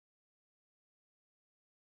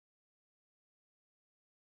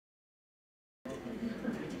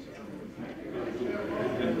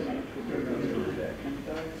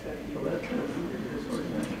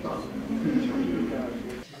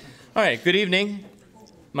All right, good evening.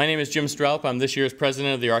 My name is Jim Straup. I'm this year's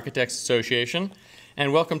president of the Architects Association,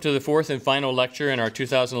 and welcome to the fourth and final lecture in our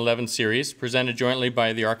 2011 series, presented jointly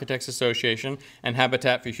by the Architects Association and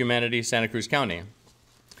Habitat for Humanity, Santa Cruz County.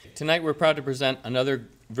 Tonight, we're proud to present another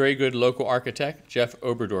very good local architect, Jeff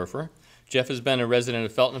Oberdorfer. Jeff has been a resident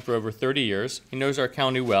of Felton for over 30 years. He knows our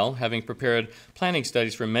county well, having prepared planning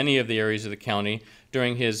studies for many of the areas of the county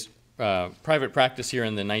during his private practice here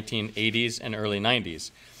in the 1980s and early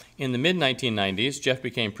 90s. In the mid-1990s, Jeff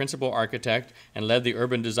became principal architect and led the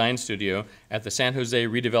urban design studio at the San Jose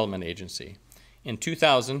Redevelopment Agency. In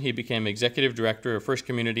 2000, he became executive director of First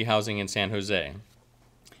Community Housing in San Jose.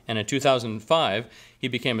 And in 2005, he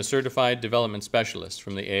became a certified development specialist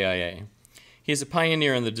from the AIA. He is a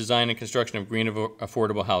pioneer in the design and construction of green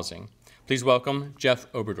affordable housing. Please welcome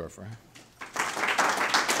Jeff Oberdorfer.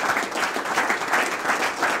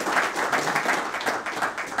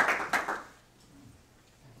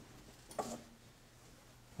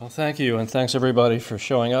 Well, thank you, and thanks everybody for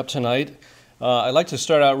showing up tonight. I'd like to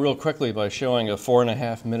start out real quickly by showing a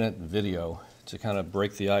 4.5-minute video to kind of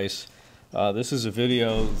break the ice. This is a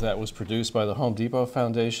video that was produced by the Home Depot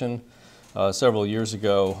Foundation. Several years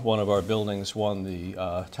ago, one of our buildings won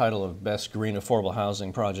the title of Best Green Affordable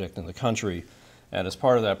Housing Project in the country. And as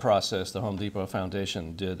part of that process, the Home Depot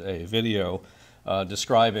Foundation did a video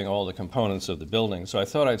describing all the components of the building. So I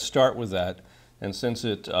thought I'd start with that. And since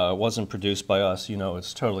it wasn't produced by us, you know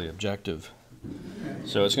it's totally objective.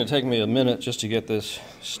 So it's going to take me a minute just to get this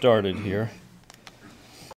started here.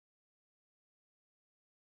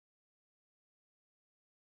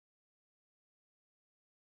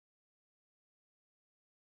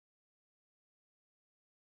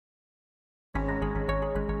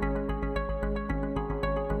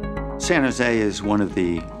 San Jose is one of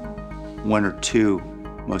the one or two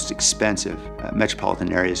most expensive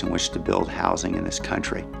metropolitan areas in which to build housing in this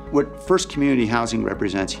country. What First Community Housing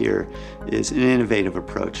represents here is an innovative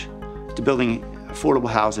approach to building affordable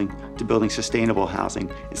housing, to building sustainable housing.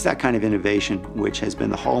 It's that kind of innovation which has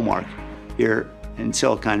been the hallmark here in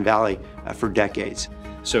Silicon Valley for decades.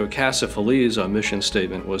 So Casa Feliz, our mission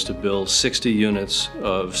statement was to build 60 units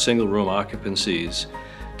of single-room occupancies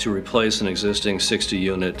to replace an existing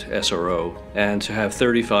 60-unit SRO, and to have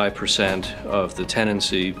 35% of the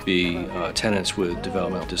tenancy be tenants with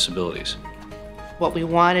developmental disabilities. What we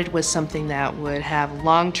wanted was something that would have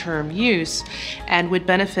long-term use and would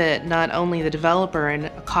benefit not only the developer in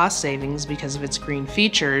cost savings because of its green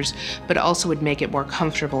features, but also would make it more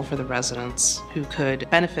comfortable for the residents who could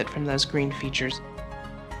benefit from those green features.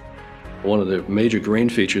 One of the major green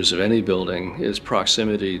features of any building is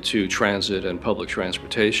proximity to transit and public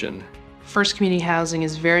transportation. First Community Housing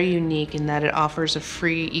is very unique in that it offers a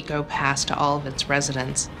free eco-pass to all of its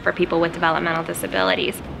residents. For people with developmental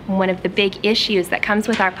disabilities, one of the big issues that comes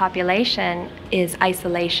with our population is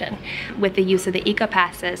isolation. With the use of the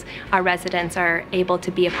eco-passes, our residents are able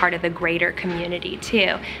to be a part of the greater community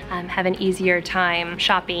too, have an easier time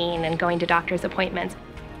shopping and going to doctor's appointments.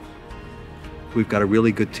 We've got a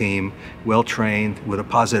really good team, well-trained, with a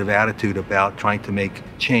positive attitude about trying to make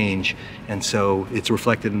change, and so it's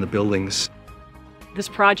reflected in the buildings. This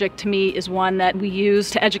project, to me, is one that we use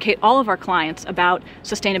to educate all of our clients about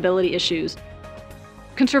sustainability issues.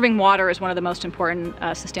 Conserving water is one of the most important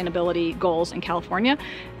sustainability goals in California,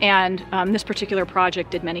 and this particular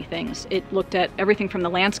project did many things. It looked at everything from the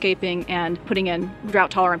landscaping and putting in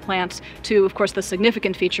drought-tolerant plants to, of course, the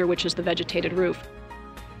significant feature, which is the vegetated roof.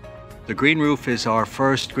 The green roof is our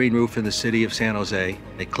first green roof in the city of San Jose.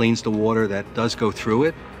 It cleans the water that does go through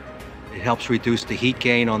it. It helps reduce the heat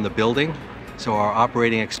gain on the building, so our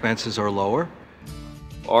operating expenses are lower.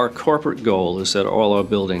 Our corporate goal is that all our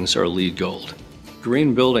buildings are LEED Gold.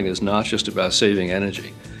 Green building is not just about saving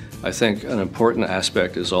energy. I think an important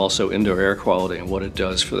aspect is also indoor air quality and what it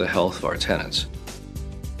does for the health of our tenants.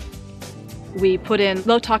 We put in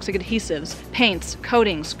low-toxic adhesives, paints,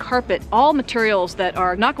 coatings, carpet, all materials that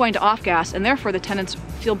are not going to off-gas, and therefore the tenants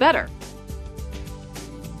feel better.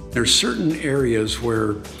 There's certain areas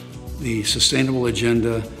where the sustainable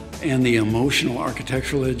agenda and the emotional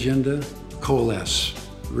architectural agenda coalesce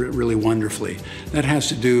really wonderfully. That has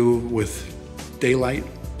to do with daylight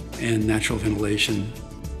and natural ventilation.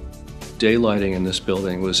 Daylighting in this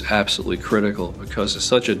building was absolutely critical because it's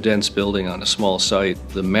such a dense building on a small site.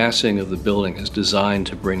 The massing of the building is designed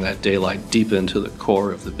to bring that daylight deep into the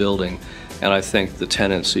core of the building, and I think the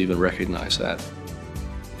tenants even recognize that.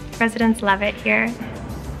 Residents love it here.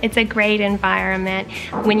 It's a great environment.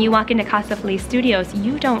 When you walk into Casa Feliz Studios,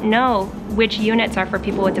 you don't know which units are for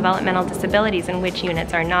people with developmental disabilities and which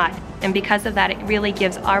units are not. And because of that, it really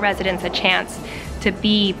gives our residents a chance to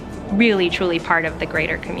be really, truly part of the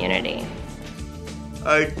greater community.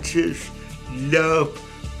 I just love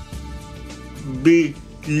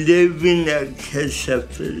living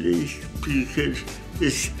accessibility because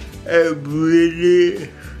it's a really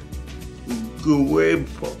great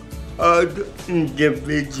for other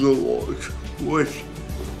individuals with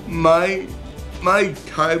my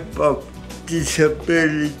type of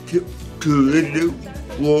disability to really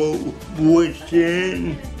grow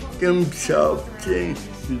within themselves and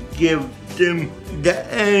give them the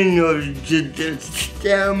energy, the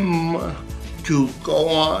stamina to go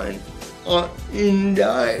on in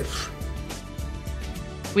life.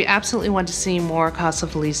 We absolutely want to see more Casa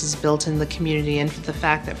Felices built in the community, and the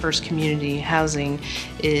fact that First Community Housing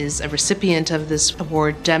is a recipient of this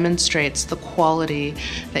award demonstrates the quality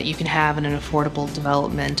that you can have in an affordable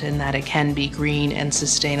development, and that it can be green and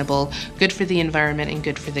sustainable, good for the environment and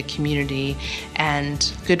good for the community,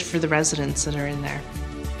 and good for the residents that are in there.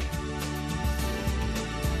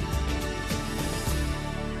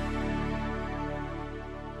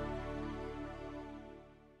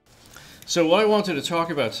 So what I wanted to talk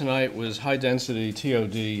about tonight was high-density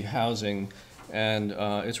TOD housing and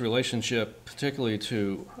its relationship particularly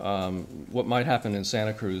to what might happen in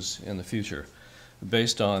Santa Cruz in the future,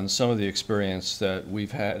 based on some of the experience that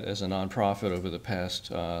we've had as a nonprofit over the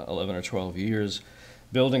past 11 or 12 years,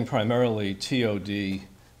 building primarily TOD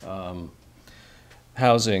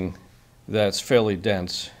housing that's fairly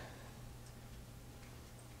dense.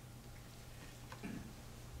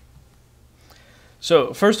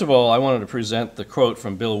 So first of all, I wanted to present the quote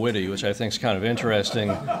from Bill Whitty, which I think is kind of interesting.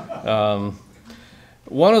 One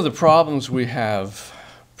of the problems we have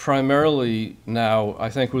primarily now,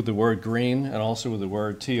 I think, with the word green and also with the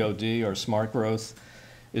word TOD or smart growth,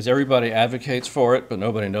 is everybody advocates for it, but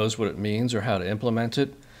nobody knows what it means or how to implement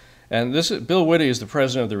it. And Bill Whitty is the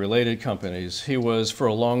president of the Related Companies. He was, for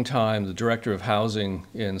a long time, the director of housing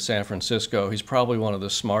in San Francisco. He's probably one of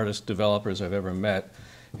the smartest developers I've ever met.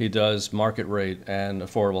 He does market rate and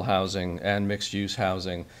affordable housing and mixed-use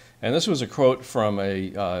housing. And this was a quote from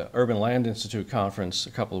a Urban Land Institute conference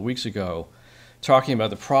a couple of weeks ago, talking about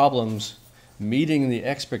the problems meeting the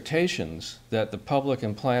expectations that the public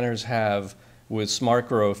and planners have with smart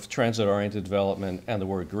growth, transit-oriented development, and the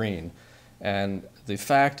word green. And the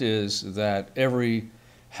fact is that every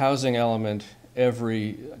housing element,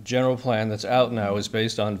 every general plan that's out now is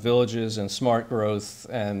based on villages and smart growth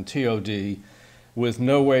and TOD, with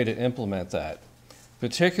no way to implement that,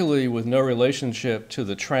 particularly with no relationship to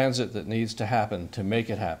the transit that needs to happen to make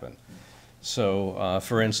it happen. So,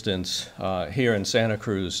 for instance, here in Santa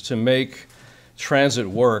Cruz, to make transit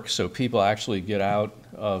work so people actually get out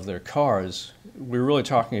of their cars, we're really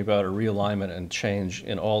talking about a realignment and change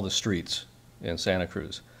in all the streets in Santa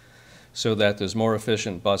Cruz, so that there's more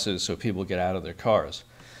efficient buses so people get out of their cars.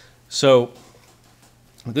 So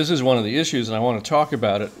this is one of the issues, and I want to talk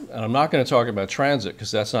about it, and I'm not going to talk about transit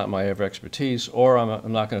because that's not my area of expertise, or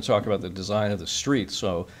I'm not going to talk about the design of the streets.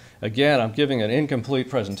 So again, I'm giving an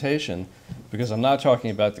incomplete presentation because I'm not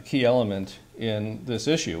talking about the key element in this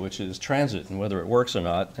issue, which is transit and whether it works or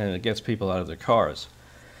not, and it gets people out of their cars.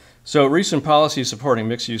 So recent policies supporting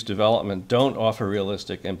mixed-use development don't offer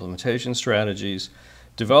realistic implementation strategies.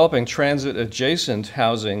 Developing transit-adjacent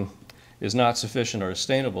housing is not sufficient or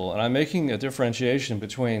sustainable, and I'm making a differentiation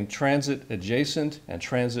between transit-adjacent and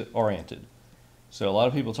transit-oriented. So a lot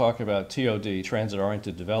of people talk about TOD,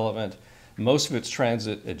 transit-oriented development. Most of it's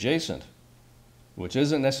transit-adjacent, which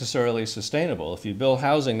isn't necessarily sustainable. If you build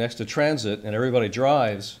housing next to transit and everybody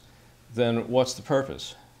drives, then what's the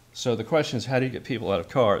purpose? So the question is, how do you get people out of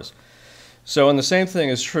cars? So, and the same thing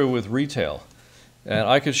is true with retail. And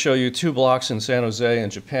I could show you 2 blocks in San Jose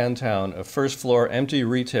and Japantown of first-floor empty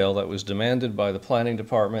retail that was demanded by the planning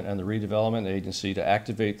department and the redevelopment agency to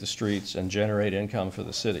activate the streets and generate income for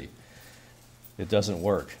the city. It doesn't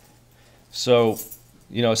work. So,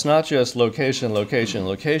 you know, it's not just location, location,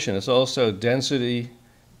 location. It's also density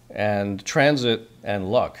and transit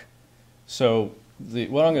and luck. So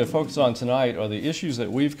what I'm going to focus on tonight are the issues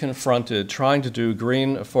that we've confronted trying to do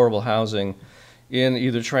green, affordable housing in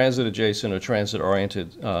either transit-adjacent or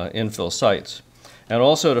transit-oriented infill sites. And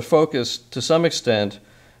also to focus, to some extent,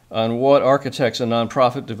 on what architects and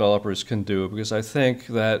nonprofit developers can do, because I think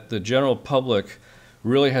that the general public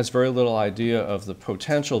really has very little idea of the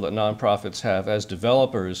potential that nonprofits have as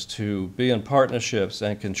developers to be in partnerships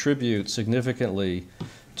and contribute significantly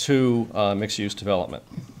to mixed-use development.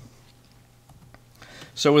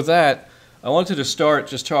 So with that, I wanted to start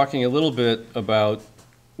just talking a little bit about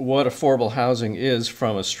what affordable housing is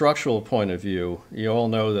from a structural point of view. You all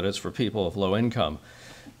know that it's for people of low income.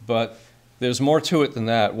 But there's more to it than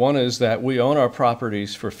that. One is that we own our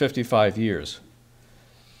properties for 55 years.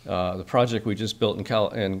 The project we just built in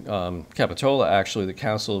Capitola, actually, the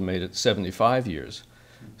council made it 75 years.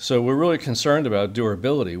 So we're really concerned about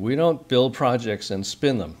durability. We don't build projects and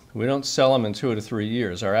spin them. We don't sell them in 2 to 3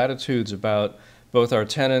 years. Our attitudes about both our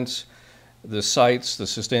tenants, the sites, the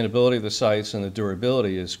sustainability of the sites, and the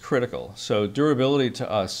durability is critical. So durability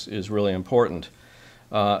to us is really important.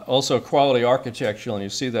 Also quality architecture, and you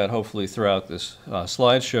see that hopefully throughout this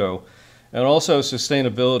slideshow. And also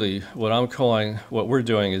sustainability, what we're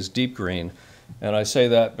doing is deep green. And I say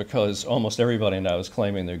that because almost everybody now is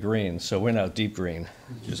claiming they're green, so we're now deep green,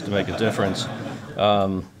 just to make a difference.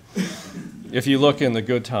 If you look in the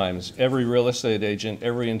good times, every real estate agent,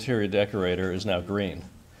 every interior decorator is now green.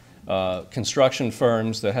 Construction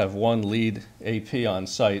firms that have one lead AP on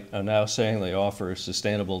site are now saying they offer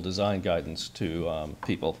sustainable design guidance to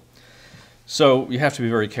people. So you have to be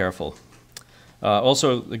very careful.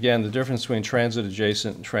 Also, again, the difference between transit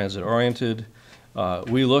adjacent and transit oriented.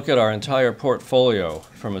 We look at our entire portfolio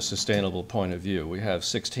from a sustainable point of view. We have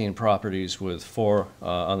 16 properties with 4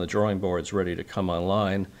 on the drawing boards ready to come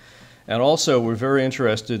online. And also, we're very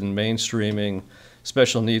interested in mainstreaming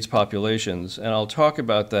special needs populations. And I'll talk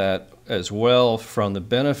about that as well from the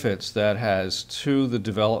benefits that has to the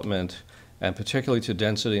development and particularly to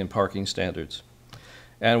density and parking standards.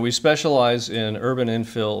 And we specialize in urban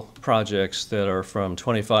infill projects that are from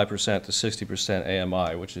 25% to 60%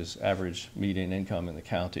 AMI, which is average median income in the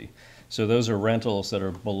county. So those are rentals that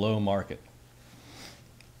are below market.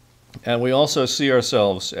 And we also see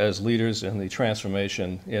ourselves as leaders in the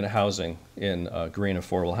transformation in housing, in green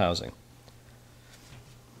affordable housing.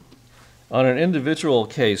 On an individual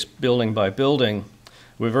case, building by building,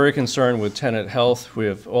 we're very concerned with tenant health. We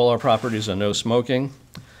have all our properties are no smoking.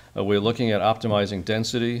 We're looking at optimizing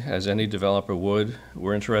density, as any developer would.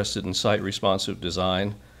 We're interested in site-responsive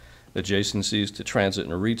design, adjacencies to transit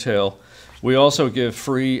and retail. We also give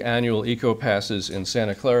free annual eco-passes in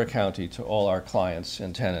Santa Clara County to all our clients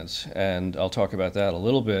and tenants, and I'll talk about that a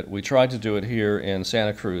little bit. We tried to do it here in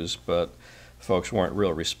Santa Cruz, but folks weren't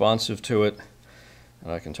real responsive to it.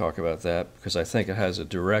 And I can talk about that because I think it has a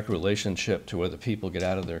direct relationship to whether people get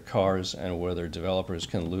out of their cars and whether developers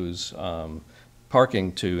can lose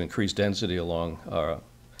parking to increase density along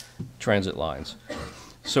transit lines.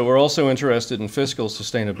 So we're also interested in fiscal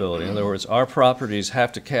sustainability. In other words, our properties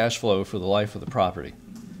have to cash flow for the life of the property.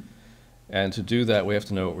 And to do that, we have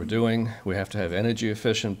to know what we're doing. We have to have energy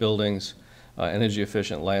efficient buildings, energy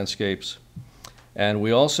efficient landscapes. And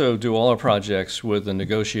we also do all our projects with the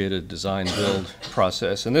negotiated design build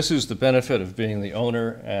process. And this is the benefit of being the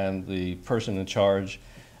owner and the person in charge.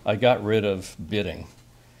 I got rid of bidding.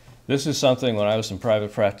 This is something, when I was in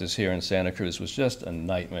private practice here in Santa Cruz, was just a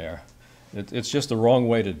nightmare. It's just the wrong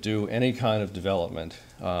way to do any kind of development.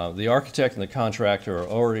 The architect and the contractor are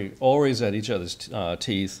always at each other's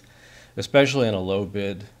teeth, especially in a low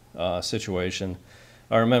bid situation.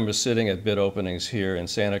 I remember sitting at bid openings here in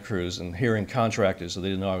Santa Cruz and hearing contractors that they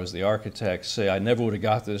didn't know I was the architect say, I never would have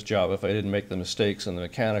got this job if I didn't make the mistakes in the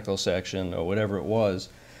mechanical section or whatever it was.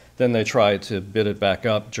 Then they tried to bid it back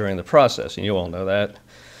up during the process, and you all know that.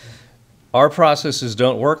 Our processes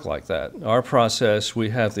don't work like that. Our process, we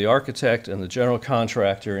have the architect and the general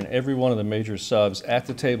contractor and every one of the major subs at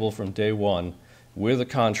the table from day one with a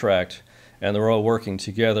contract, and they're all working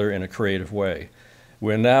together in a creative way.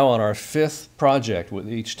 We're now on our 5th project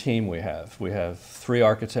with each team we have. We have 3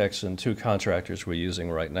 architects and 2 contractors we're using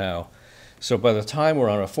right now. So by the time we're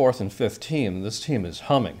on our 4th and 5th team, this team is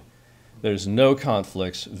humming. There's no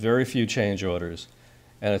conflicts, very few change orders.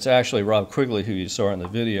 And it's actually Rob Quigley, who you saw in the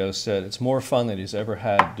video, said it's more fun than he's ever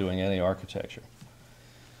had doing any architecture.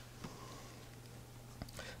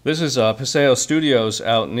 This is Paseo Studios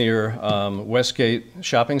out near Westgate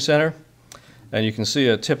Shopping Center. And you can see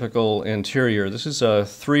a typical interior. This is a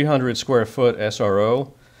 300 square foot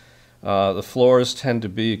SRO. The floors tend to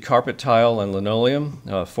be carpet tile and linoleum,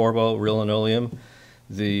 Forbo real linoleum.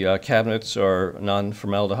 The cabinets are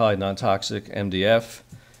non-formaldehyde, non-toxic MDF.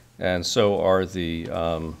 And so are the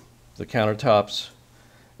countertops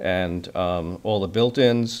and all the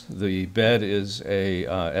built-ins. The bed is a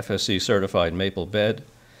FSC certified maple bed.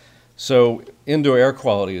 So indoor air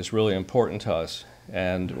quality is really important to us.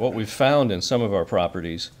 And what we've found in some of our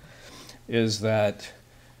properties is that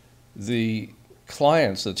the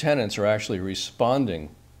clients, the tenants, are actually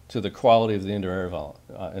responding to the quality of the indoor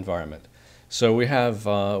air environment. So we have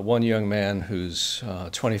one young man who's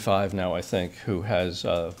 25 now, I think, who has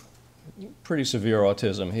pretty severe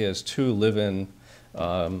autism. He has 2 live-in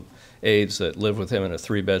aides that live with him in a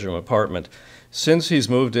 3-bedroom apartment. Since he's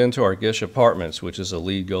moved into our Gish Apartments, which is a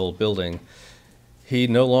LEED Gold building, he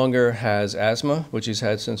no longer has asthma, which he's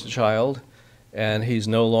had since a child, and he's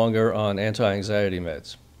no longer on anti-anxiety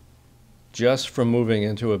meds, just from moving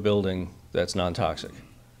into a building that's non-toxic.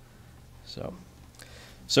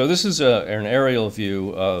 So this is an aerial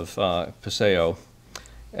view of Paseo,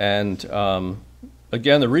 and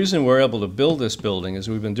again, the reason we're able to build this building is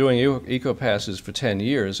we've been doing eco-passes for 10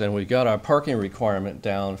 years, and we got our parking requirement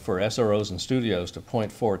down for SROs and studios to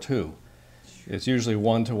 0.42. It's usually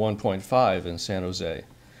 1 to 1.5 in San Jose.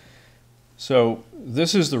 So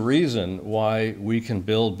this is the reason why we can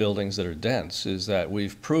build buildings that are dense, is that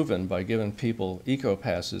we've proven by giving people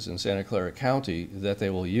eco-passes in Santa Clara County that they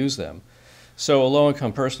will use them. So a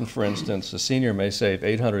low-income person, for instance, a senior may save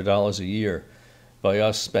 $800 a year by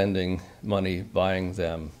us spending money buying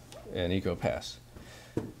them an eco-pass.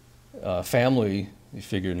 Family, you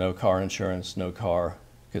figure no car insurance, no car,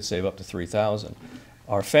 could save up to $3,000.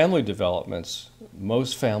 Our family developments,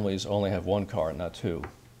 most families only have 1 car, not 2.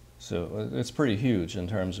 So it's pretty huge in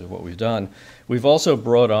terms of what we've done. We've also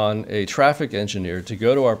brought on a traffic engineer to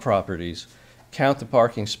go to our properties, count the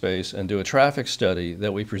parking space, and do a traffic study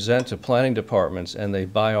that we present to planning departments, and they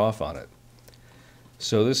buy off on it.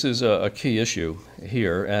 So this is a key issue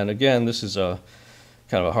here. And again, this is a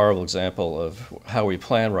kind of a horrible example of how we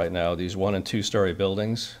plan right now, these 1- and 2-story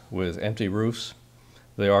buildings with empty roofs.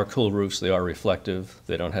 They are cool roofs, they are reflective,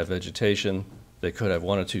 they don't have vegetation. They could have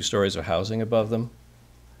 1 or 2 stories of housing above them.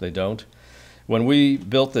 They don't. When we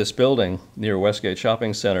built this building near Westgate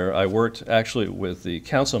Shopping Center, I worked actually with the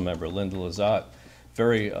council member, Linda Lazat,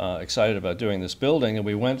 very excited about doing this building, and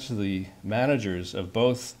we went to the managers of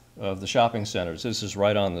both of the shopping centers. This is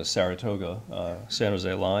right on the Saratoga-San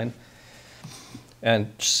Jose line,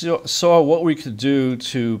 and saw what we could do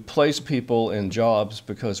to place people in jobs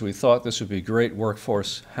because we thought this would be great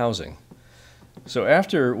workforce housing. So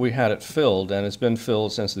after we had it filled, and it's been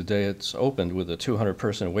filled since the day it's opened with a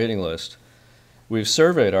 200-person waiting list, we've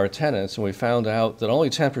surveyed our tenants and we found out that only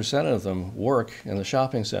 10% of them work in the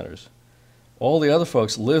shopping centers. All the other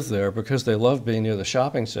folks live there because they love being near the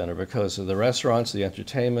shopping center because of the restaurants, the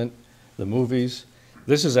entertainment, the movies.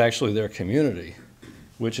 This is actually their community,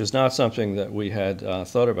 which is not something that we had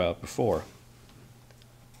thought about before.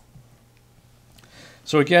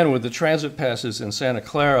 So again, with the transit passes in Santa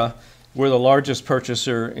Clara, we're the largest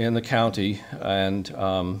purchaser in the county,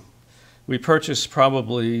 and we purchase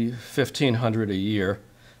probably $1,500 a year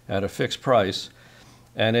at a fixed price.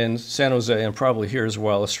 And in San Jose, and probably here as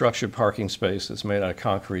well, a structured parking space that's made out of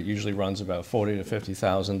concrete usually runs about $40,000 to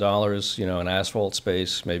 $50,000. You know, an asphalt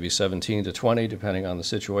space, maybe $17,000 to $20,000, depending on the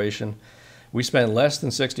situation. We spend less than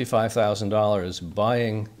 $65,000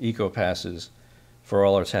 buying eco-passes for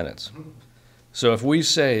all our tenants. So if we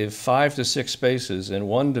save 5 to 6 spaces in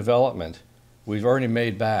one development, we've already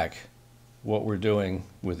made back what we're doing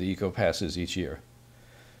with the eco-passes each year.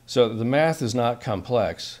 So the math is not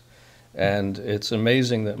complex, and it's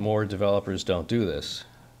amazing that more developers don't do this.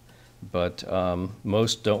 But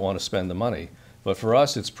most don't want to spend the money. But for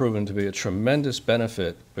us, it's proven to be a tremendous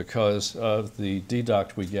benefit because of the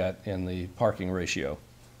deduct we get in the parking ratio.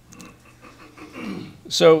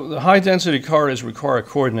 So the high-density corridors require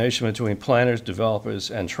coordination between planners, developers,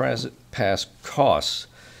 and transit pass costs.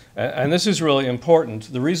 And this is really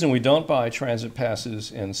important. The reason we don't buy transit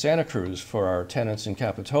passes in Santa Cruz for our tenants in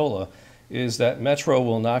Capitola is that Metro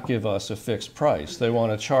will not give us a fixed price. They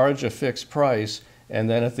want to charge a fixed price, and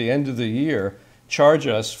then at the end of the year, charge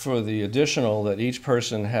us for the additional that each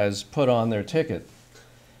person has put on their ticket.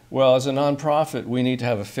 Well, as a nonprofit, we need to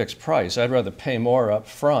have a fixed price. I'd rather pay more up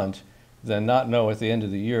front than not know at the end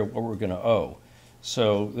of the year what we're going to owe.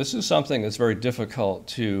 So this is something that's very difficult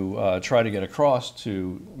to try to get across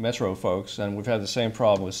to Metro folks, and we've had the same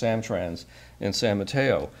problem with Samtrans in San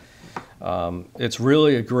Mateo. It's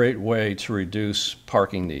really a great way to reduce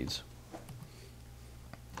parking needs.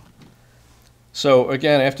 So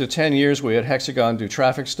again, after 10 years, we had Hexagon do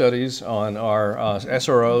traffic studies on our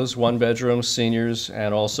SROs, 1-bedrooms, seniors,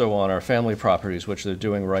 and also on our family properties, which they're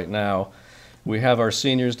doing right now. We have our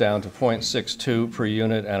seniors down to 0.62 per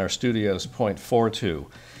unit and our studios 0.42.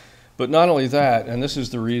 But not only that, and this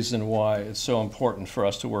is the reason why it's so important for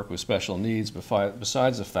us to work with special needs,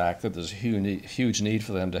 besides the fact that there's a huge need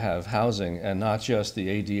for them to have housing, and not just the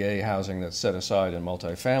ADA housing that's set aside in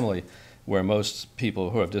multifamily, where most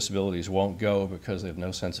people who have disabilities won't go because they have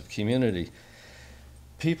no sense of community.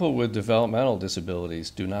 People with developmental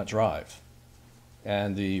disabilities do not drive.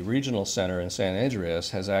 And the regional center in San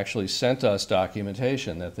Andreas has actually sent us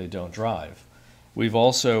documentation that they don't drive. We've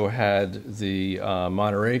also had the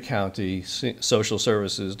Monterey County Social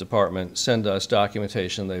Services Department send us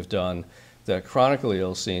documentation they've done that chronically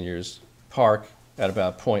ill seniors park at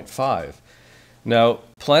about 0.5. Now,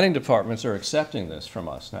 planning departments are accepting this from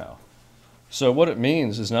us now. So what it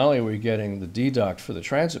means is not only are we getting the deduct for the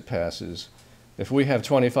transit passes, if we have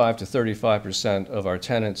 25 to 35% of our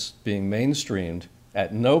tenants being mainstreamed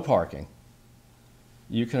at no parking,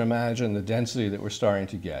 you can imagine the density that we're starting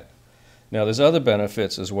to get. Now, there's other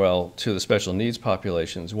benefits as well to the special needs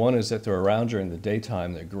populations. One is that they're around during the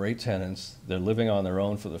daytime. They're great tenants. They're living on their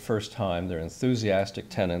own for the first time. They're enthusiastic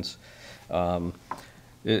tenants.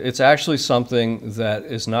 It's actually something that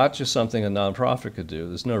is not just something a nonprofit could do.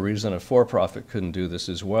 There's no reason a for-profit couldn't do this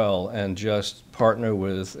as well and just partner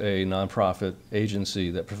with a nonprofit agency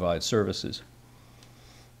that provides services.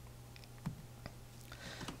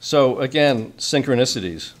 So again,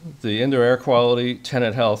 synchronicities. The indoor air quality,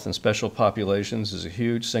 tenant health, and special populations is a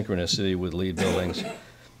huge synchronicity with LEED buildings.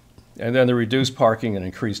 And then the reduced parking and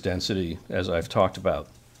increased density, as I've talked about.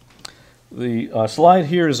 The slide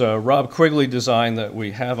here is a Rob Quigley design that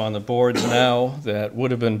we have on the boards now that would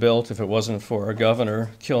have been built if it wasn't for our governor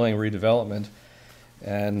killing redevelopment.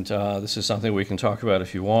 And this is something we can talk about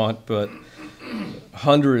if you want, but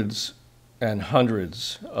hundreds and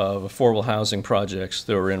hundreds of affordable housing projects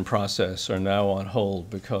that were in process are now on hold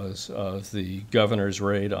because of the governor's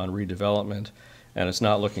raid on redevelopment, and it's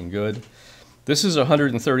not looking good. This is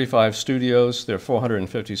 135 studios. They're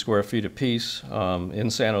 450 square feet apiece in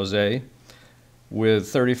San Jose, with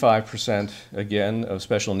 35%, again, of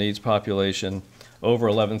special needs population, over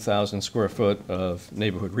 11,000 square foot of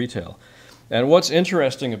neighborhood retail. And what's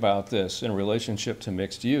interesting about this in relationship to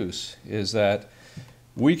mixed use is that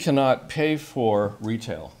we cannot pay for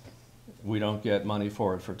retail. We don't get money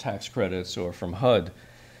for it for tax credits or from HUD.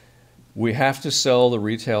 We have to sell the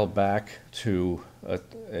retail back to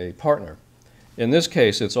a partner. In this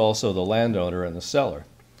case, it's also the landowner and the seller.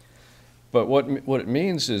 But what it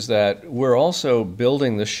means is that we're also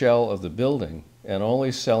building the shell of the building and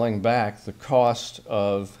only selling back the cost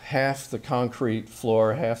of half the concrete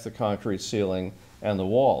floor, half the concrete ceiling, and the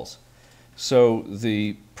walls. So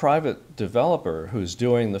the private developer who's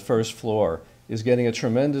doing the first floor is getting a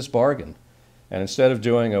tremendous bargain. And instead of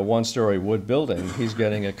doing a one-story wood building, he's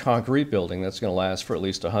getting a concrete building that's going to last for at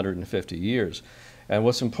least 150 years. And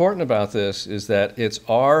what's important about this is that it's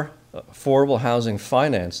our affordable housing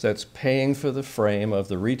finance that's paying for the frame of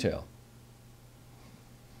the retail.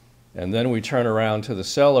 And then we turn around to the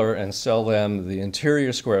seller and sell them the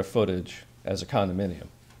interior square footage as a condominium.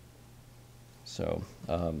 So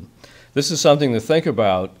this is something to think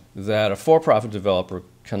about that a for-profit developer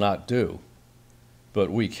cannot do, but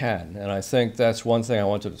we can. And I think that's one thing I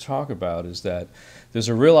wanted to talk about is that there's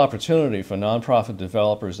a real opportunity for nonprofit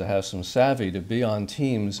developers to have some savvy to be on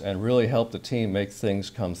teams and really help the team make things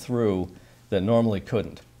come through that normally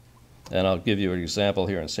couldn't. And I'll give you an example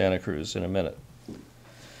here in Santa Cruz in a minute.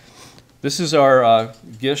 This is our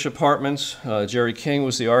Gish Apartments. Jerry King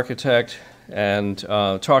was the architect, and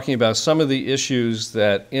talking about some of the issues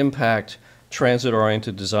that impact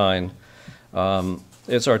transit-oriented design.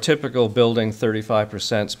 It's our typical building,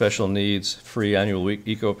 35% special needs, free annual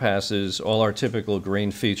eco passes, all our typical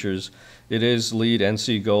green features. It is LEED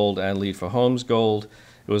NC Gold and LEED for Homes Gold.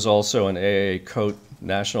 It was also an AAA Coat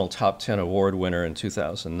National Top 10 Award winner in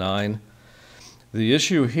 2009. The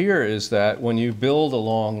issue here is that when you build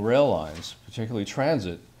along rail lines, particularly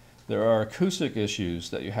transit, there are acoustic issues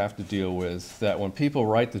that you have to deal with that when people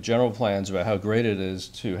write the general plans about how great it is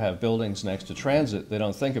to have buildings next to transit, they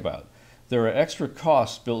don't think about. There are extra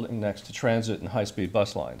costs building next to transit and high-speed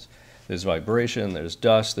bus lines. There's vibration, there's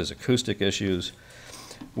dust, there's acoustic issues.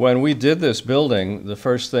 When we did this building, the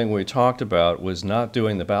first thing we talked about was not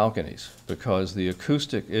doing the balconies because the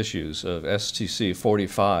acoustic issues of STC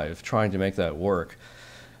 45, trying to make that work,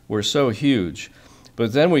 were so huge.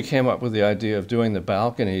 But then we came up with the idea of doing the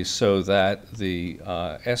balconies so that the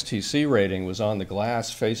STC rating was on the glass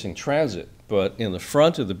facing transit, but in the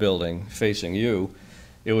front of the building facing you,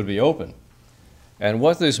 it would be open. And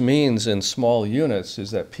what this means in small units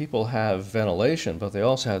is that people have ventilation, but they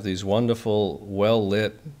also have these wonderful,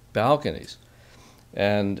 well-lit balconies.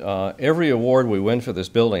 And every award we win for this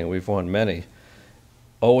building, and we've won many,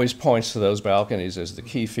 always points to those balconies as the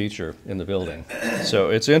key feature in the building.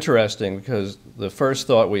 So it's interesting because the first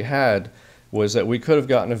thought we had was that we could have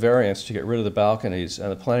gotten a variance to get rid of the balconies,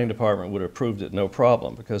 and the planning department would have approved it no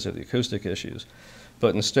problem because of the acoustic issues.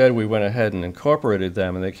 But instead we went ahead and incorporated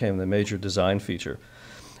them and they became the major design feature.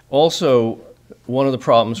 Also, one of the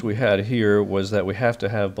problems we had here was that we have to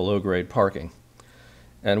have below grade parking.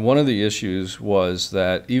 And one of the issues was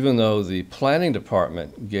that even though the planning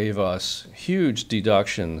department gave us huge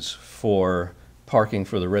deductions for parking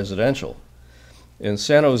for the residential, in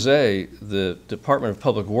San Jose, the Department of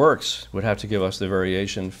Public Works would have to give us the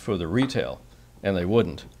variation for the retail, and they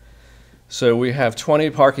wouldn't. So we have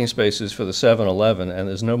 20 parking spaces for the 7-Eleven, and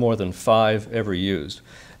there's no more than 5 ever used.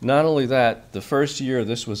 Not only that, the first year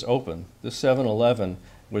this was open, this 7-Eleven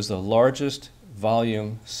was the largest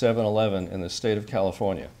volume 7-Eleven in the state of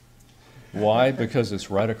California. Why? Because it's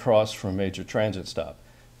right across from a major transit stop.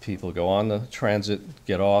 People go on the transit,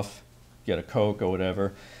 get off, get a Coke or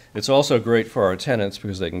whatever. It's also great for our tenants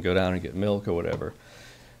because they can go down and get milk or whatever.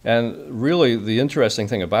 And really the interesting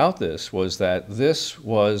thing about this was that this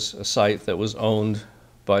was a site that was owned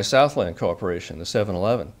by Southland Corporation, the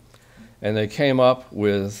 7-Eleven. And they came up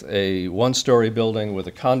with a one-story building with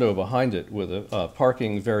a condo behind it with a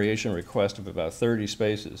parking variation request of about 30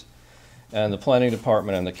 spaces. And the planning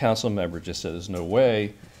department and the council member just said there's no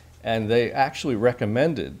way. And they actually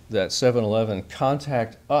recommended that 7-Eleven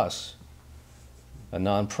contact us, a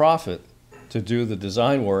nonprofit, to do the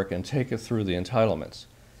design work and take it through the entitlements.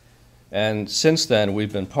 And since then,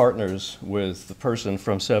 we've been partners with the person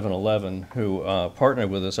from 7-Eleven who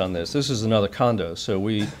partnered with us on this. This is another condo, so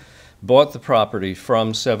we bought the property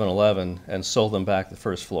from 7-Eleven and sold them back the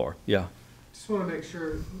first floor. Yeah? Just want to make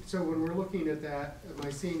sure, so when we're looking at that, am I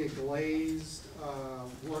seeing a glazed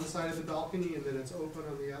one side of the balcony and then it's open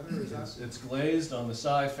on the other? Is that? It's glazed on the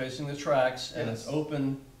side facing the tracks, and Yes. it's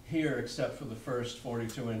open here except for the first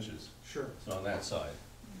 42 inches. Sure. So on that side.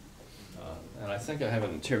 And I think I have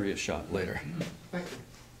an interior shot later. Thank you.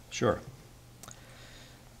 Sure.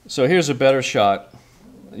 So here's a better shot.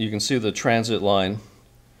 You can see the transit line.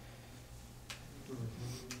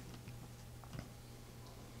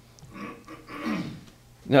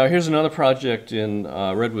 Now here's another project in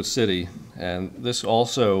Redwood City, and this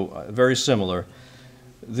also very similar.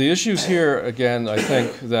 The issues here, again, I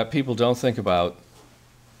think that people don't think about,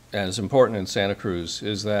 and it's important in Santa Cruz,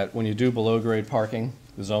 is that when you do below-grade parking,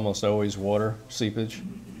 there's almost always water seepage.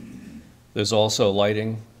 There's also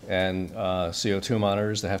lighting and CO2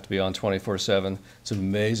 monitors that have to be on 24/7. It's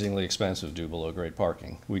amazingly expensive to do below-grade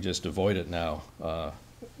parking. We just avoid it now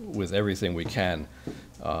with everything we can.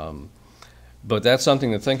 But that's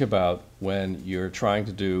something to think about when you're trying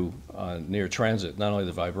to do near transit. Not only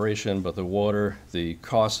the vibration, but the water, the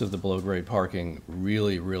cost of the below-grade parking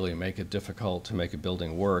really, really make it difficult to make a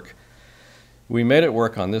building work. We made it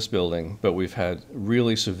work on this building, but we've had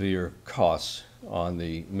really severe costs on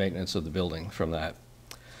the maintenance of the building from that.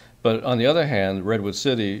 But on the other hand, Redwood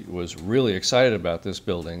City was really excited about this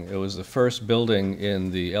building. It was the first building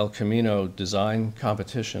in the El Camino design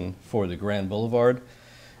competition for the Grand Boulevard,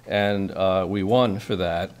 and we won for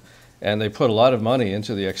that. And they put a lot of money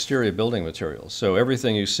into the exterior building materials. So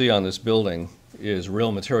everything you see on this building is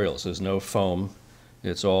real materials. There's no foam.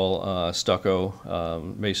 It's all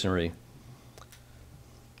stucco, masonry.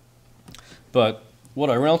 But what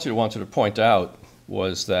I really wanted to point out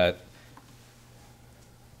was that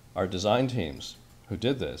our design teams who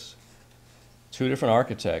did this, 2 different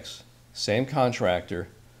architects, same contractor,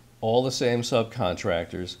 all the same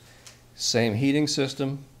subcontractors, same heating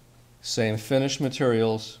system, same finished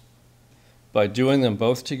materials. By doing them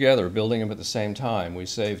both together, building them at the same time, we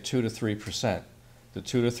saved 2 to 3%. The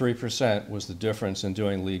 2 to 3% was the difference in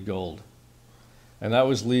doing LEED Gold. And that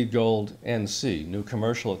was LEED Gold NC, new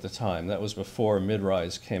commercial at the time. That was before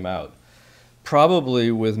mid-rise came out.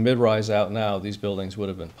 Probably with mid-rise out now, these buildings would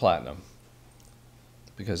have been platinum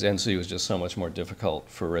because NC was just so much more difficult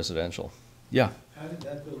for residential. Yeah? How did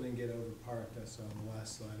that building get overparked? I saw on the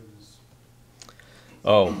last slide it was...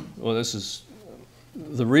 Oh, well, this is...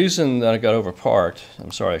 The reason that it got overparked,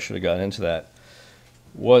 I'm sorry, I should have gotten into that,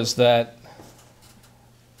 was that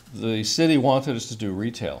the city wanted us to do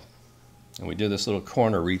retail. And we did this little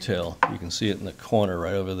corner retail. You can see it in the corner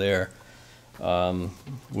right over there,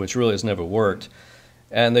 which really has never worked.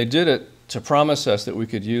 And they did it to promise us that we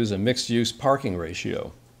could use a mixed-use parking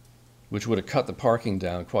ratio, which would have cut the parking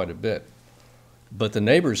down quite a bit. But the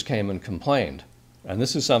neighbors came and complained. And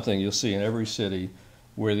this is something you'll see in every city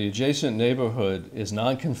where the adjacent neighborhood is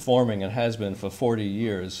non-conforming and has been for 40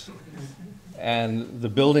 years. And the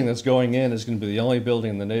building that's going in is going to be the only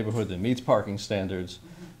building in the neighborhood that meets parking standards.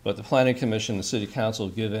 But the Planning Commission and the City Council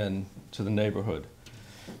give in to the neighborhood.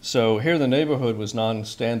 So here the neighborhood was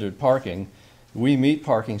non-standard parking. We meet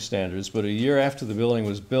parking standards, but a year after the building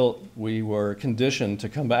was built, we were conditioned to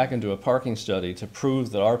come back and do a parking study to prove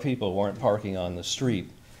that our people weren't parking on the street.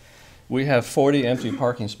 We have 40 empty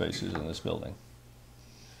parking spaces in this building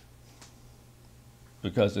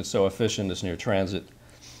because it's so efficient, it's near transit.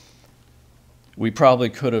 we probably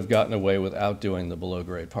could have gotten away without doing the below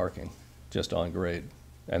grade parking, just on grade.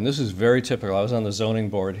 And this is very typical. I was on the zoning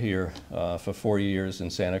board here for 4 years in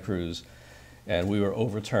Santa Cruz, and we were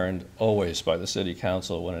overturned always by the city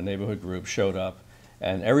council when a neighborhood group showed up,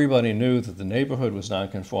 and everybody knew that the neighborhood was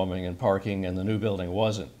non-conforming in parking and the new building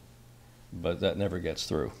wasn't, but that never gets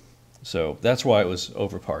through. So that's why it was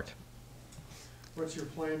overparked. What's your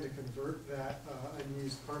plan to convert that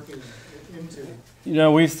unused parking into? You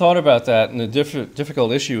know, we've thought about that, and the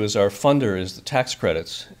difficult issue is our funder is the tax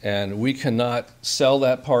credits, and we cannot sell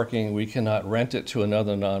that parking, we cannot rent it to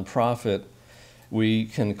another nonprofit. We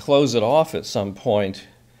can close it off at some point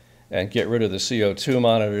and get rid of the CO2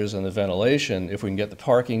 monitors and the ventilation if we can get the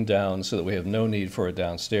parking down so that we have no need for it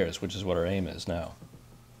downstairs, which is what our aim is now.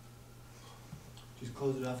 Just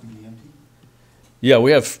close it off and be empty? Yeah,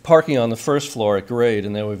 we have parking on the first floor at grade,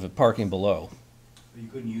 and then we have parking below. But you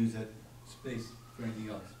couldn't use that space for anything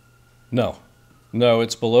else? No. No,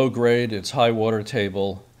 it's below grade, it's high water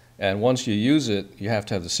table, and once you use it, you have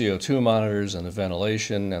to have the CO2 monitors and the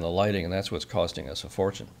ventilation and the lighting, and that's what's costing us a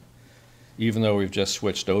fortune. Even though we've just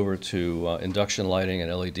switched over to induction lighting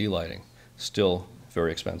and LED lighting, still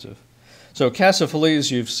very expensive. So Casa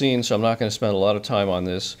Feliz you've seen, so I'm not going to spend a lot of time on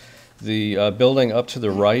this. The building up to the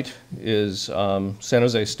right is San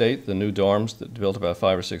Jose State, the new dorms that built about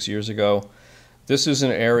 5 or 6 years ago. This is an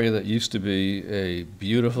area that used to be a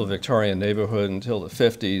beautiful Victorian neighborhood until the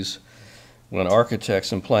 50s, when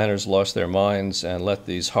architects and planners lost their minds and let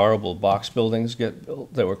these horrible box buildings get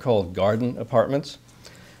built that were called garden apartments,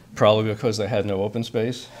 probably because they had no open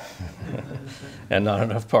space and not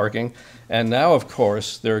enough parking. And now, of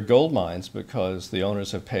course, they're gold mines because the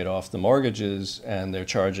owners have paid off the mortgages and they're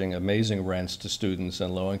charging amazing rents to students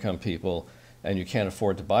and low-income people, and you can't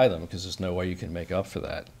afford to buy them because there's no way you can make up for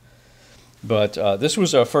that. But this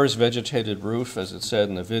was our first vegetated roof, as it said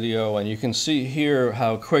in the video, and you can see here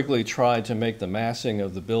how Quigley tried to make the massing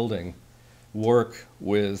of the building work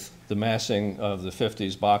with the massing of the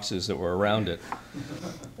 50s boxes that were around it.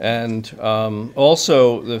 And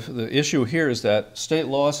also, the issue here is that state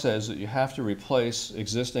law says that you have to replace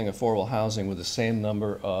existing affordable housing with the same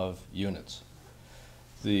number of units.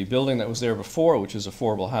 The building that was there before, which is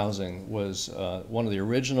affordable housing, was one of the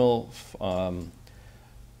original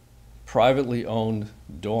privately owned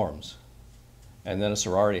dorms, and then a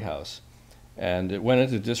sorority house. And it went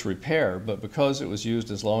into disrepair, but because it was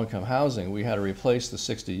used as low-income housing, we had to replace the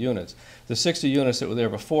 60 units. The 60 units that were there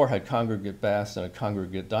before had congregate baths and a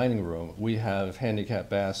congregate dining room. We have handicap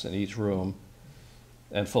baths in each room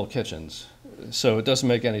and full kitchens. So it doesn't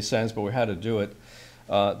make any sense, but we had to do it.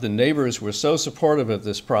 The neighbors were so supportive of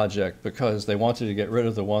this project because they wanted to get rid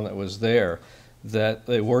of the one that was there, that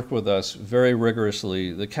they worked with us very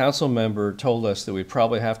rigorously. The council member told us that we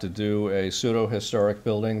probably have to do a pseudo-historic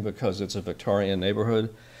building because it's a Victorian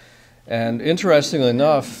neighborhood. And interestingly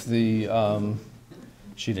enough, she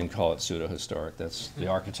didn't call it pseudo-historic, that's the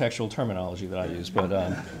architectural terminology that I use. But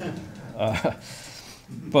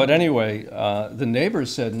anyway, the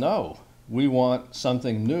neighbors said, no, we want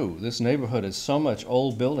something new. This neighborhood has so much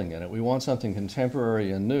old building in it. We want something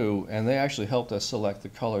contemporary and new, and they actually helped us select the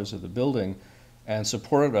colors of the building and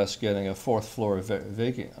supported us getting a 4th floor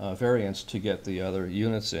variance to get the other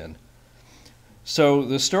units in. So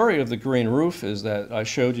the story of the green roof is that I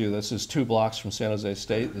showed you this is 2 blocks from San Jose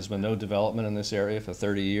State. There's been no development in this area for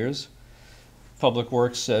 30 years. Public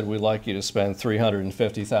Works said, we'd like you to spend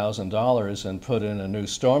 $350,000 and put in a new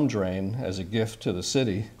storm drain as a gift to the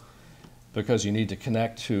city because you need to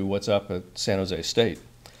connect to what's up at San Jose State.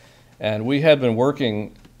 And we had been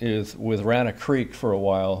working with Rana Creek for a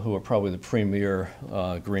while, who are probably the premier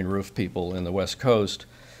green roof people in the West Coast.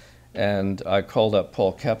 And I called up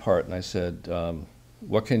Paul Kephart and I said,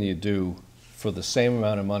 what can you do for the same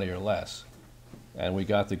amount of money or less? And we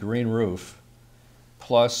got the green roof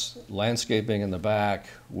plus landscaping in the back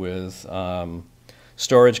with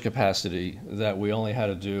storage capacity that we only had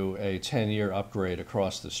to do a 10-year upgrade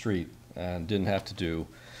across the street and didn't have to do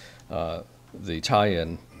the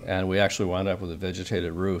tie-in. And we actually wound up with a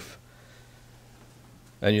vegetated roof.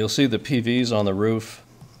 And you'll see the PVs on the roof.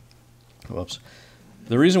 Whoops.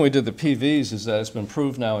 The reason we did the PVs is that it's been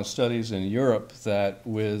proved now in studies in Europe that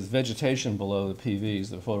with vegetation below the PVs,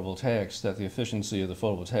 the photovoltaics, that the efficiency of the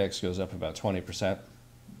photovoltaics goes up about 20%.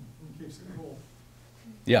 Keeps it cool.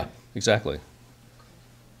 Yeah, exactly.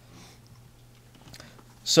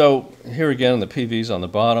 So here again, the PVs on the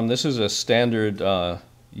bottom. This is a standard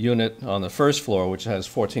unit on the first floor, which has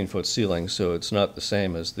 14-foot ceilings, so it's not the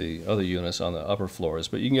same as the other units on the upper floors,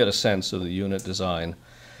 but you can get a sense of the unit design.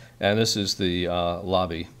 And this is the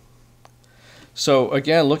lobby. So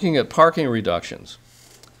again, looking at parking reductions.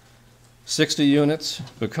 60 units.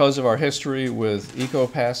 Because of our history with eco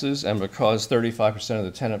passes and because 35% of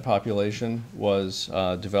the tenant population was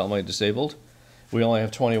developmentally disabled, we only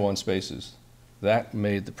have 21 spaces. That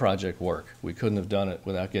made the project work. We couldn't have done it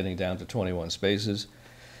without getting down to 21 spaces.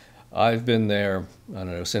 I've been there, I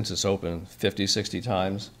don't know, since it's open 50, 60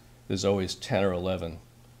 times. There's always 10 or 11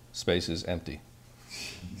 spaces empty.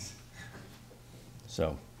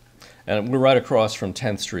 So, and we're right across from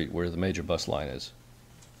 10th Street where the major bus line is.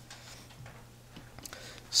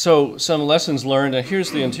 So some lessons learned. Here's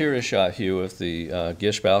the interior shot, Hugh, of the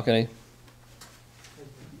Gish balcony.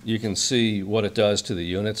 You can see what it does to the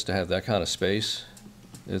units to have that kind of space.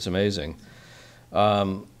 It's amazing.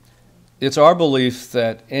 It's our belief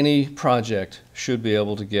that any project should be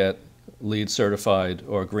able to get LEED certified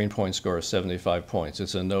or a Green Point score of 75 points.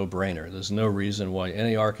 It's a no-brainer. There's no reason why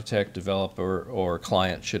any architect, developer, or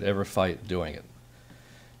client should ever fight doing it.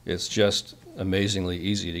 It's just amazingly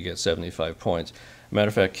easy to get 75 points. Matter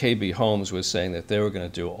of fact, KB Homes was saying that they were going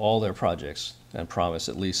to do all their projects and promise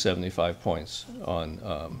at least 75 points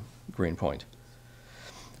on Green Point.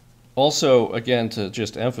 Also, again, to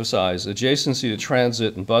just emphasize, adjacency to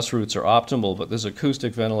transit and bus routes are optimal, but there's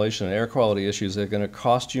acoustic, ventilation, and air quality issues that are going to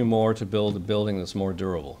cost you more to build a building that's more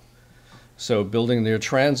durable. So building near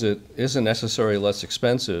transit isn't necessarily less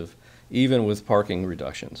expensive, even with parking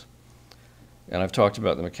reductions. And I've talked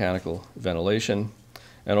about the mechanical ventilation.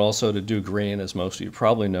 And also to do green, as most of you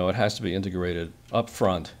probably know, it has to be integrated up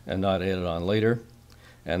front and not added on later.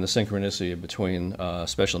 And the synchronicity between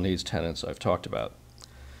special needs tenants I've talked about.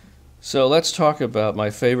 So let's talk about my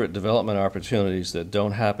favorite development opportunities that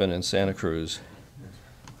don't happen in Santa Cruz.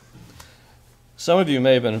 Some of you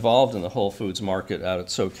may have been involved in the Whole Foods market out at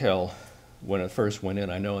Soquel when it first went in.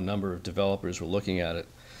 I know a number of developers were looking at it.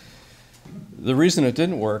 The reason it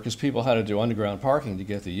didn't work is people had to do underground parking to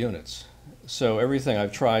get the units. So everything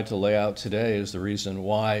I've tried to lay out today is the reason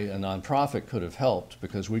why a nonprofit could have helped,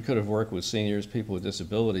 because we could have worked with seniors, people with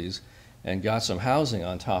disabilities, and got some housing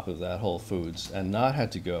on top of that Whole Foods and not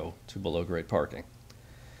had to go to below-grade parking.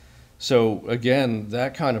 So again,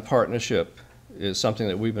 that kind of partnership is something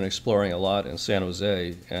that we've been exploring a lot in San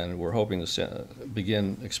Jose, and we're hoping to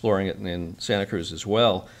begin exploring it in Santa Cruz as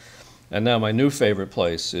well. And now my new favorite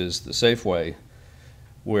place is the Safeway,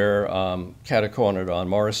 where catacornered on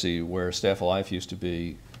Morrissey, where Staff Alive used to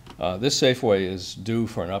be. This Safeway is due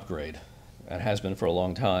for an upgrade and has been for a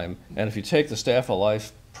long time. And if you take the Staff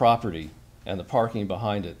Alive property and the parking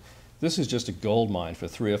behind it, this is just a gold mine for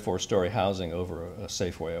 3- or 4-story housing over a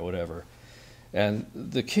Safeway or whatever. And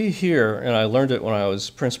the key here, and I learned it when I was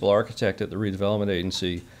principal architect at the redevelopment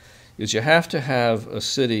agency, is you have to have a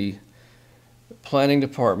city planning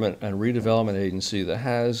department and redevelopment agency that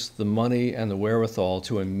has the money and the wherewithal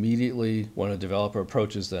to immediately, when a developer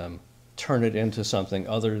approaches them, turn it into something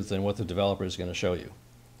other than what the developer is going to show you.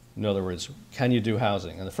 In other words, can you do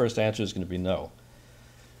housing? And the first answer is going to be no.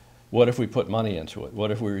 What if we put money into it?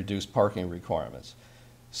 What if we reduce parking requirements?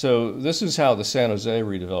 So this is how the San Jose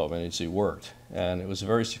redevelopment agency worked, and it was a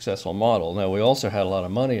very successful model. Now, we also had a lot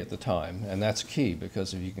of money at the time, and that's key,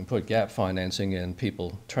 because if you can put gap financing in,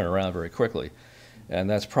 people turn around very quickly, and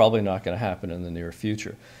that's probably not going to happen in the near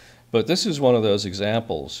future. But this is one of those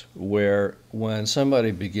examples where when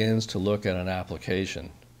somebody begins to look at an application,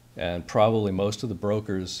 and probably most of the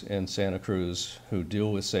brokers in Santa Cruz who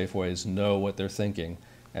deal with Safeways know what they're thinking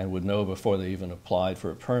and would know before they even applied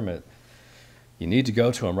for a permit, you need to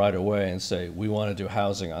go to them right away and say, we want to do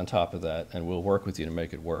housing on top of that, and we'll work with you to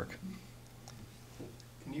make it work.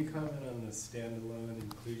 Can you comment on the standalone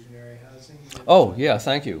inclusionary housing? Oh, yeah,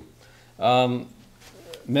 thank you.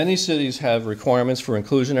 Many cities have requirements for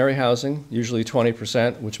inclusionary housing, usually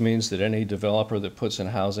 20%, which means that any developer that puts in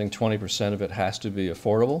housing, 20% of it has to be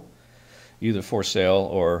affordable, either for sale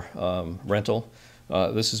or rental.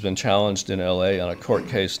 This has been challenged in LA on a court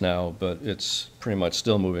case now, but it's pretty much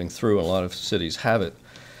still moving through, and a lot of cities have it.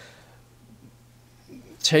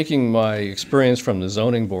 Taking my experience from the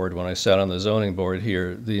zoning board, when I sat on the zoning board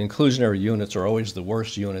here, the inclusionary units are always the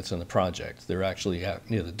worst units in the project. They're actually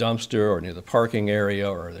near the dumpster or near the parking area,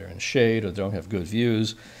 or they're in shade or don't have good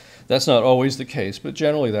views. That's not always the case, but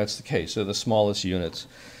generally that's the case. They're the smallest units.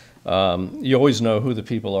 You always know who the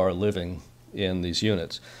people are living in these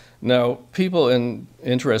units. Now, people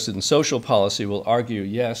interested in social policy will argue,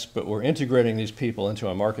 yes, but we're integrating these people into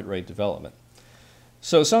a market rate development.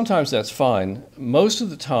 So sometimes that's fine. Most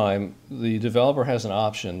of the time, the developer has an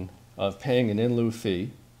option of paying an in lieu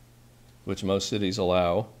fee, which most cities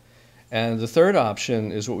allow. And the third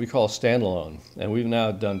option is what we call standalone. And we've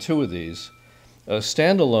now done 2 of these. A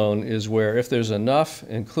standalone is where if there's enough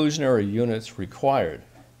inclusionary units required,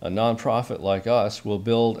 a nonprofit like us will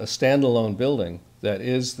build a standalone building that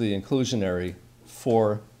is the inclusionary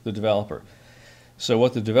for the developer. So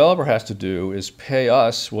what the developer has to do is pay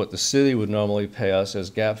us what the city would normally pay us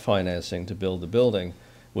as gap financing to build the building,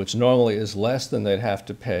 which normally is less than they'd have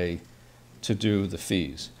to pay to do the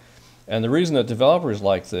fees. And the reason that developers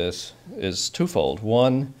like this is twofold.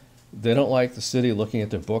 One, they don't like the city looking at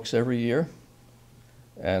their books every year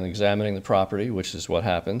and examining the property, which is what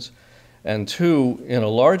happens. And two, in a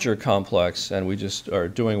larger complex, and we just are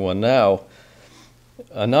doing one now,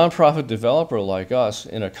 a nonprofit developer like us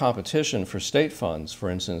in a competition for state funds, for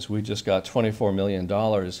instance, we just got $24 million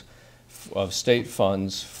of state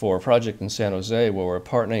funds for a project in San Jose where we're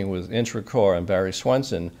partnering with Intracor and Barry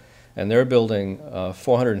Swenson, and they're building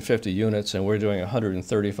 450 units, and we're doing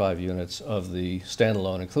 135 units of the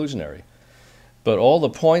standalone inclusionary. But all the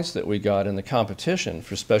points that we got in the competition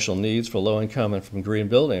for special needs, for low income, and from green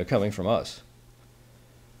building are coming from us.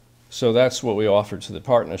 So that's what we offered to the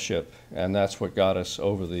partnership, and that's what got us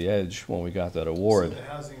over the edge when we got that award. So the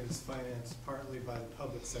housing is financed partly by the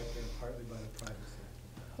public sector and partly by the private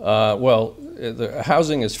sector? Well, the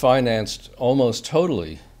housing is financed almost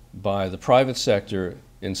totally by the private sector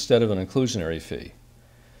instead of an inclusionary fee.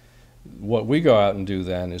 What we go out and do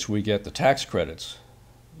then is we get the tax credits,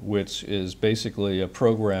 which is basically a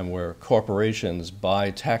program where corporations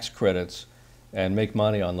buy tax credits and make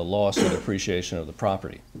money on the loss or depreciation of the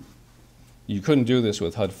property. You couldn't do this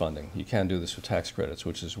with HUD funding. You can do this with tax credits,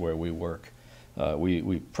 which is where we work.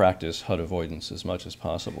 We practice HUD avoidance as much as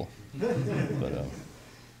possible.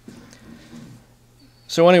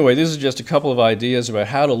 So anyway, this is just a couple of ideas about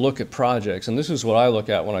how to look at projects, and this is what I look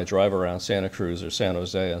at when I drive around Santa Cruz or San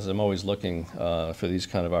Jose, as I'm always looking for these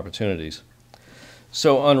kind of opportunities.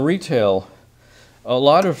 So on retail, a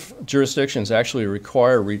lot of jurisdictions actually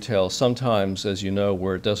require retail sometimes, as you know,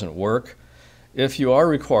 where it doesn't work. If you are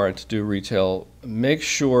required to do retail, make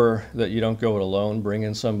sure that you don't go it alone. Bring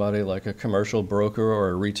in somebody like a commercial broker or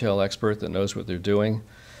a retail expert that knows what they're doing.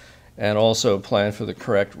 And also plan for the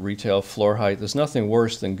correct retail floor height. There's nothing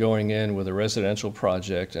worse than going in with a residential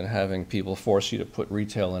project and having people force you to put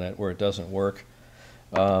retail in it where it doesn't work.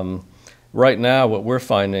 Right now, what we're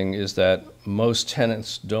finding is that most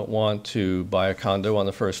tenants don't want to buy a condo on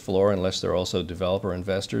the first floor unless they're also developer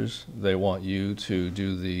investors. They want you to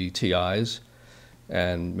do the TIs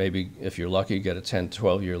and maybe, if you're lucky, get a 10,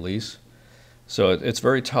 12-year lease. So it's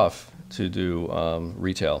very tough to do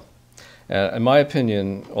retail. And my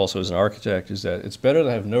opinion, also as an architect, is that it's better to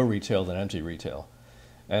have no retail than empty retail.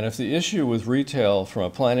 And if the issue with retail from a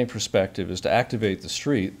planning perspective is to activate the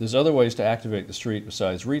street, there's other ways to activate the street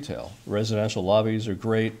besides retail. Residential lobbies are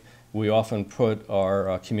great. We often put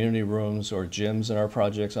our community rooms or gyms in our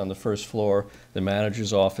projects on the first floor, the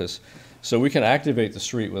manager's office. So we can activate the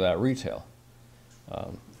street without retail.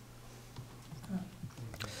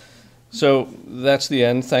 So that's the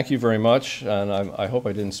end. Thank you very much, and I hope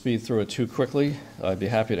I didn't speed through it too quickly. I'd be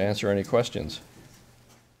happy to answer any questions.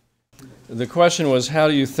 The question was, how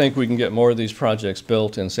do you think we can get more of these projects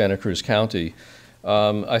built in Santa Cruz County?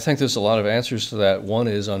 I think there's a lot of answers to that. One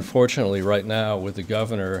is, unfortunately, right now, with the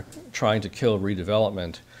governor trying to kill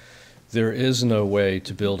redevelopment, there is no way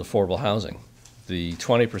to build affordable housing. The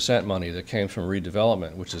 20% money that came from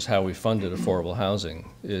redevelopment, which is how we funded affordable housing,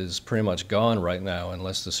 is pretty much gone right now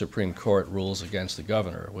unless the Supreme Court rules against the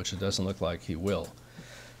governor, which it doesn't look like he will.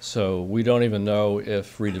 So we don't even know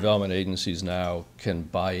if redevelopment agencies now can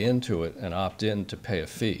buy into it and opt in to pay a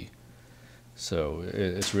fee. So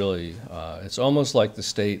it's really, it's almost like the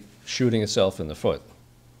state shooting itself in the foot,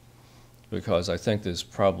 because I think there's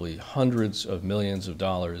probably hundreds of millions of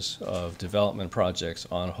dollars of development projects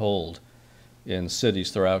on hold in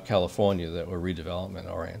cities throughout California that were redevelopment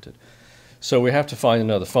oriented. So we have to find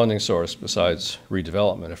another funding source besides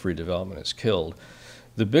redevelopment if redevelopment is killed.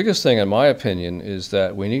 The biggest thing, in my opinion, is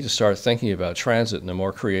that we need to start thinking about transit in a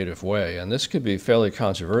more creative way. And this could be fairly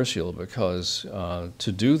controversial because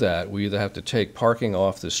to do that, we either have to take parking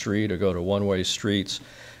off the street or go to one-way streets.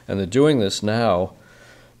 And they're doing this now,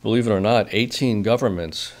 believe it or not, 18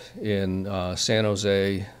 governments in San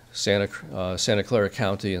Jose, Santa Clara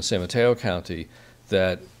County, and San Mateo County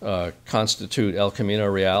that constitute El Camino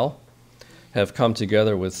Real have come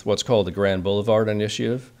together with what's called the Grand Boulevard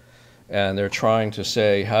Initiative. And they're trying to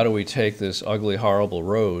say, how do we take this ugly, horrible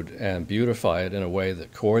road and beautify it in a way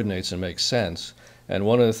that coordinates and makes sense? And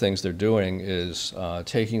one of the things they're doing is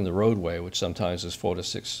taking the roadway, which sometimes is 4 to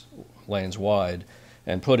 6 lanes wide,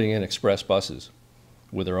 and putting in express buses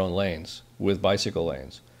with their own lanes, with bicycle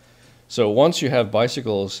lanes. So once you have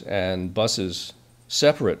bicycles and buses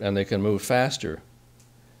separate and they can move faster,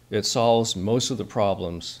 It solves most of the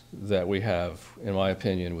problems that we have, in my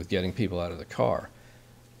opinion, with getting people out of the car.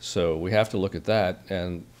 So we have to look at that,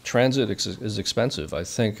 and transit is expensive. I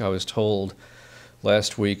think I was told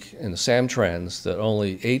last week in the Samtrans that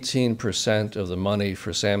only 18% of the money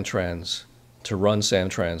for Samtrans, to run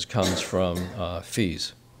Samtrans, comes from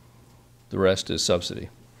fees. The rest is subsidy.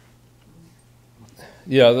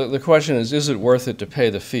 Yeah, the question is it worth it to pay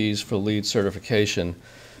the fees for LEED certification?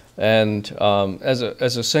 And as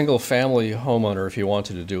a single-family homeowner, if you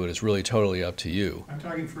wanted to do it, it's really totally up to you. I'm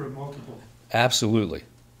talking for a multiple. Absolutely.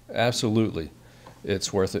 Absolutely.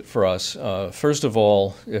 It's worth it for us. First of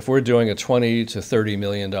all, if we're doing a $20 to $30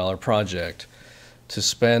 million project, to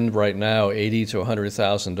spend right now $80,000 to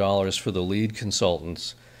 $100,000 for the LEED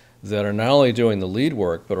consultants that are not only doing the LEED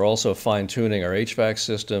work, but are also fine-tuning our HVAC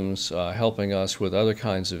systems, helping us with other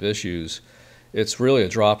kinds of issues, it's really a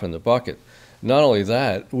drop in the bucket. Not only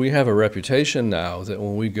that, we have a reputation now that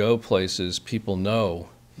when we go places, people know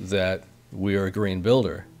that we are a green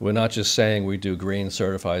builder. We're not just saying we do green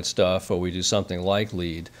certified stuff or we do something like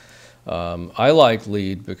LEED. I like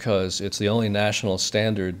LEED because it's the only national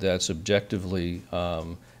standard that's objectively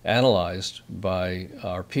analyzed by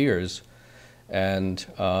our peers. And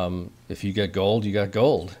if you get gold, you got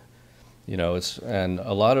gold. You know, and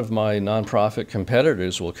a lot of my nonprofit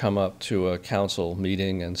competitors will come up to a council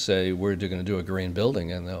meeting and say, we're going to do a green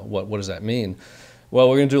building. And what does that mean? Well,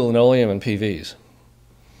 we're going to do linoleum and PVs.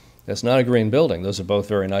 That's not a green building. Those are both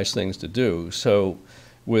very nice things to do. So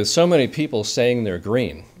with so many people saying they're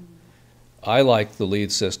green, I like the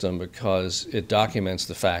LEED system because it documents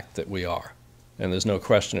the fact that we are. And there's no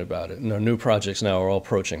question about it. And our new projects now are all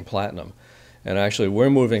approaching platinum. And actually,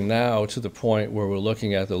 we're moving now to the point where we're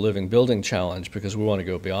looking at the Living Building Challenge because we want to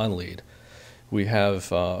go beyond LEED. We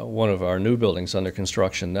have one of our new buildings under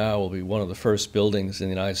construction now will be one of the first buildings in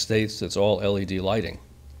the United States that's all LED lighting.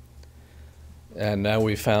 And now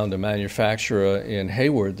we found a manufacturer in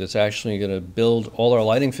Hayward that's actually going to build all our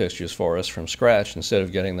lighting fixtures for us from scratch instead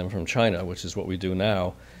of getting them from China, which is what we do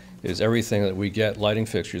now, is everything that we get lighting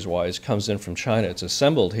fixtures-wise comes in from China. It's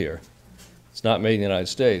assembled here. It's not made in the United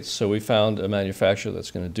States, so we found a manufacturer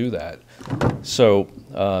that's going to do that. So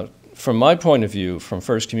from my point of view, from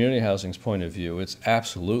First Community Housing's point of view, it's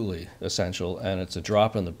absolutely essential, and it's a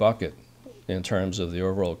drop in the bucket in terms of the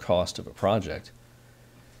overall cost of a project.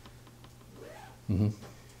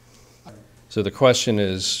 So the question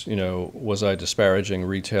is, you know, was I disparaging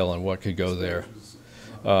retail and what could go there?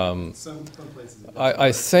 Some places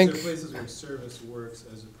I think... There are places where service works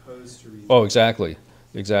as opposed to retail. Oh, exactly.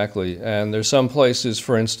 Exactly. And there's some places,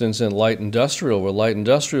 for instance, in light industrial, where light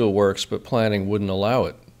industrial works, but planning wouldn't allow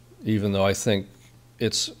it, even though I think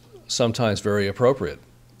it's sometimes very appropriate.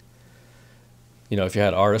 You know, if you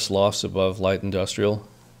had artist lofts above light industrial,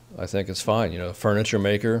 I think it's fine. You know, furniture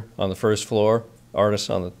maker on the first floor, artists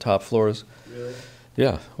on the top floors. Really?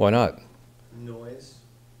 Yeah, why not? Noise?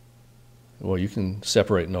 Well, you can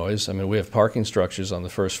separate noise. I mean, we have parking structures on the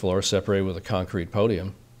first floor separated with a concrete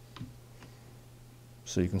podium.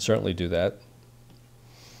 So you can certainly do that.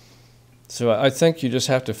 So I think you just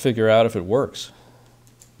have to figure out if it works.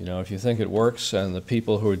 You know, if you think it works and the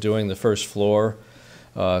people who are doing the first floor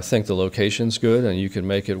think the location's good and you can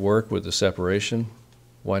make it work with the separation,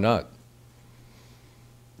 why not?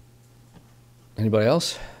 Anybody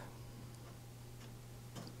else?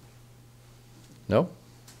 No?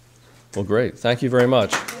 Well, great. Thank you very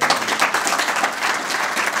much.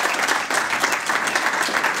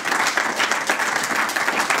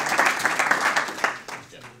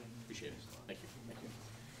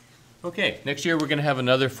 Okay, next year we're going to have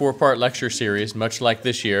another 4-part lecture series, much like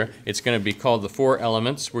this year. It's going to be called The 4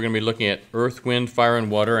 Elements. We're going to be looking at earth, wind, fire, and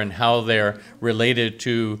water and how they're related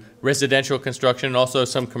to residential construction and also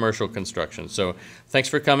some commercial construction. So thanks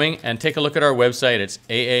for coming, and take a look at our website. It's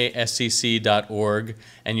aascc.org,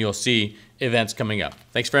 and you'll see events coming up.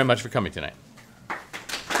 Thanks very much for coming tonight.